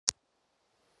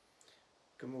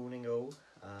Good morning all,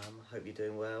 hope you're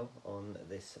doing well on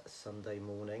this Sunday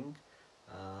morning.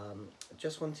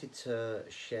 Just wanted to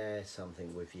share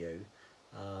something with you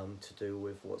to do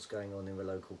with what's going on in the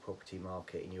local property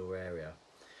market in your area.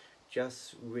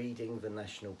 Just reading the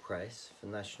national press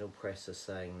are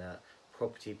saying that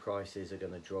property prices are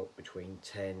going to drop between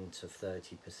 10 to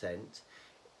 30%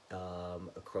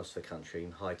 across the country.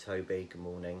 Hi Toby, good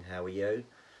morning, how are you?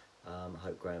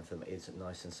 Hope Grantham is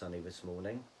nice and sunny this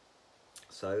morning.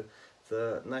 So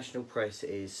the national press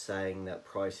is saying that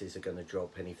prices are going to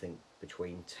drop anything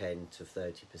between 10 to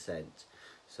 30%.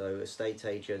 So estate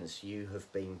agents, you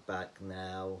have been back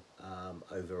now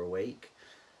over a week.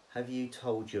 Have you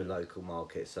told your local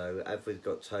market? So as we've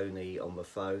got Tony on the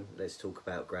phone, let's talk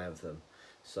about Grantham.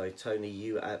 So Tony,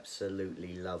 you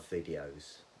absolutely love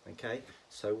videos. Okay,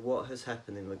 so what has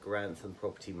happened in the Grantham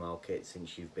property market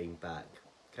since you've been back?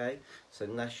 Okay, so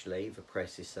nationally the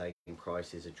press is saying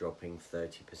prices are dropping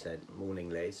 30%. Morning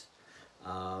Liz.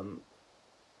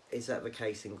 Is that the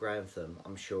case in Grantham?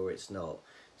 I'm sure it's not.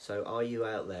 So are you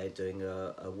out there doing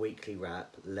a weekly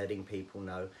wrap, letting people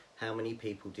know how many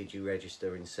people did you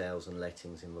register in sales and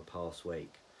lettings in the past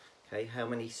week? Okay, how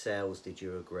many sales did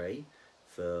you agree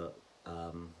for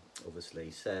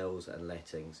obviously sales and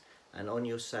lettings? And on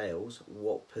your sales,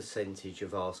 what percentage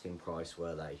of asking price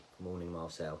were they? Morning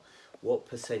Marcel. What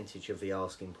percentage of the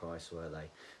asking price were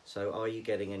they? So are you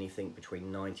getting anything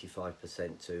between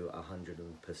 95% to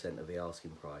 100% of the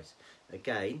asking price?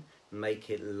 Again, make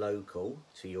it local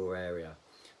to your area.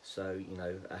 So, you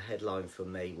know, a headline for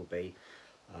me will be,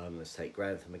 let's take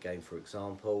Grantham again for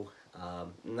example,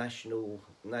 national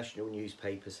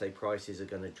newspapers say prices are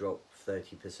going to drop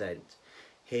 30%.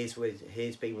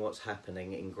 Here's been what's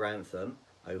happening in Grantham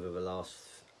over the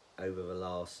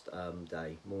last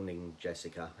day. Morning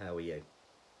Jessica, how are you?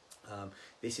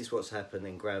 This is what's happened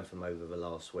in Grantham over the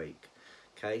last week.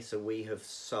 Okay, so we have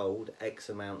sold X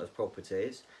amount of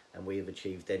properties and we have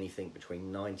achieved anything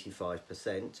between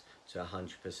 95% to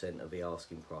 100% of the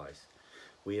asking price.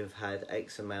 We have had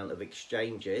X amount of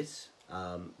exchanges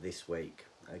this week.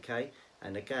 Okay,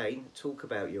 and again, talk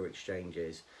about your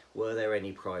exchanges. Were there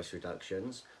any price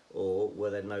reductions or were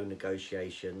there no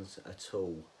negotiations at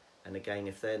all? And again,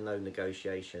 if there are no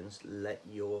negotiations, let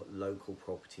your local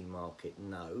property market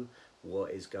know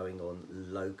what is going on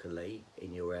locally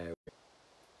in your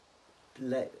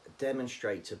area.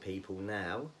 Demonstrate to people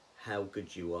now how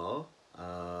good you are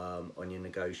on your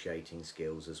negotiating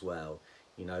skills as well.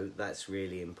 You know, that's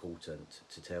really important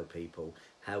to tell people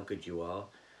how good you are.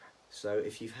 So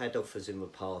if you've had offers in the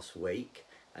past week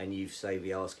and you've say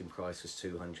the asking price was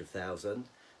 200,000,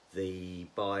 the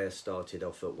buyer started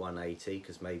off at 180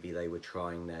 because maybe they were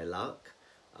trying their luck,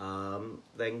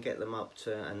 then get them up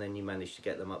to, and then you managed to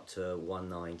get them up to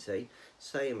 190.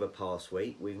 Say in the past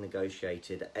week we've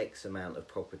negotiated X amount of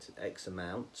property, X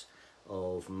amount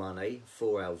of money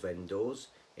for our vendors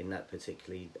in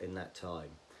that time.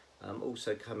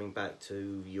 Also coming back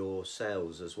to your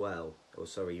sales as well, or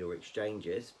sorry, your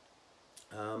exchanges.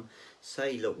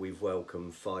 Say look, we've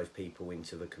welcomed 5 people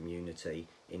into the community,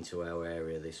 into our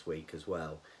area this week as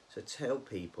well. So tell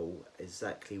people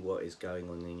exactly what is going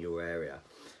on in your area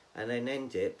and then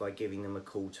end it by giving them a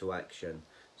call to action.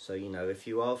 So, you know, if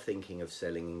you are thinking of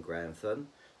selling in Grantham,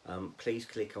 please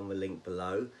click on the link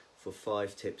below for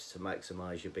 5 tips to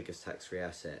maximise your biggest tax-free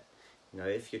asset. You know,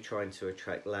 if you're trying to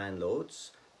attract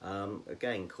landlords,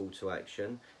 again, call to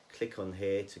action, click on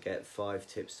here to get 5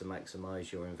 tips to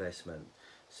maximise your investment.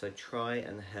 So try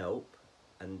and help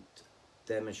and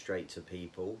demonstrate to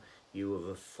people you are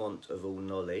the font of all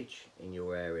knowledge in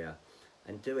your area,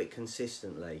 and do it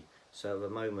consistently. So at the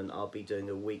moment I'll be doing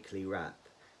a weekly wrap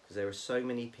because there are so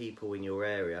many people in your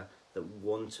area that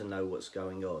want to know what's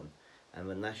going on, and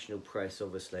the national press,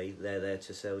 obviously they're there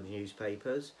to sell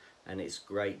newspapers, and it's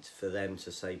great for them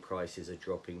to say prices are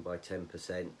dropping by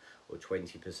 10% or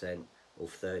 20% or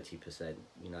 30%.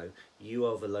 You know, you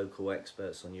are the local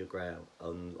experts on your ground,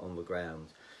 on the ground.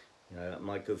 You know,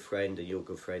 my good friend and your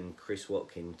good friend Chris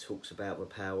Watkin talks about the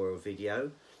power of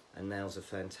video, and now's a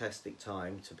fantastic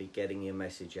time to be getting your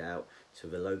message out to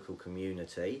the local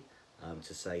community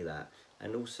to say that.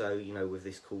 And also, you know, with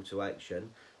this call to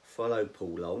action, follow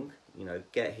Paul Long, you know,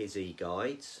 get his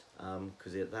e-guides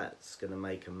because that's going to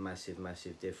make a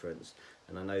massive difference.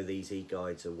 And I know these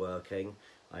e-guides are working.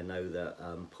 I know that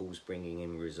Paul's bringing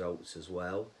in results as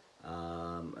well,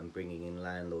 and bringing in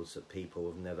landlords that people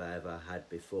have never ever had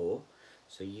before.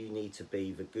 So you need to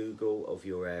be the Google of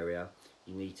your area.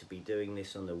 You need to be doing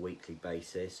this on a weekly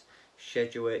basis.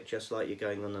 Schedule it just like you're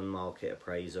going on a market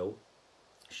appraisal.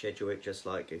 Schedule it just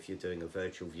like if you're doing a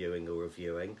virtual viewing or a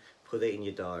viewing. put it in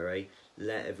your diary,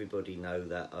 let everybody know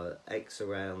that X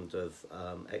amount of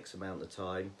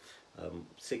time,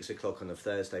 6 o'clock on a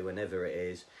Thursday, whenever it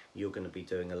is, you're going to be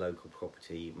doing a local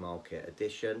property market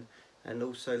edition. And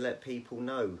also let people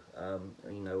know,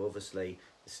 obviously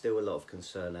there's still a lot of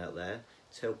concern out there.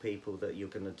 Tell people that you're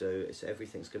going to do,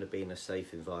 everything's going to be in a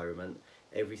safe environment,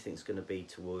 everything's going to be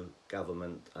toward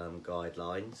government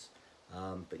guidelines,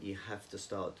 but you have to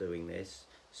start doing this,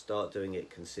 start doing it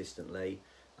consistently.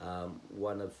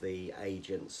 One of the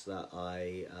agents that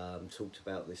I talked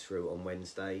about this through on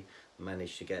Wednesday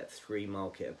managed to get 3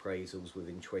 market appraisals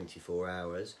within 24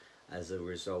 hours as a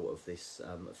result of this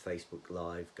Facebook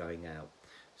Live going out.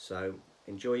 So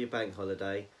enjoy your bank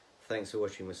holiday. Thanks for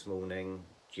watching this morning.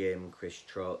 Jim, Chris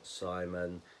Trott,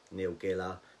 Simon, Neil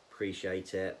Giller,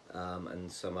 appreciate it,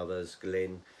 and some others,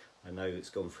 Glyn. I know it's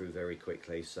gone through very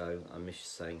quickly, so I miss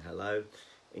saying hello.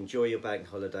 Enjoy your bank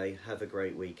holiday, have a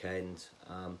great weekend.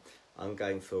 I'm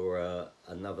going for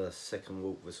another second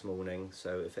walk this morning,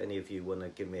 so if any of you want to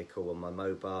give me a call on my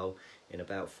mobile in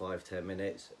about 5-10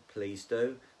 minutes, please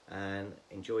do. And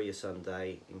enjoy your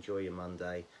Sunday, enjoy your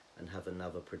Monday, and have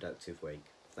another productive week.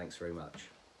 Thanks very much.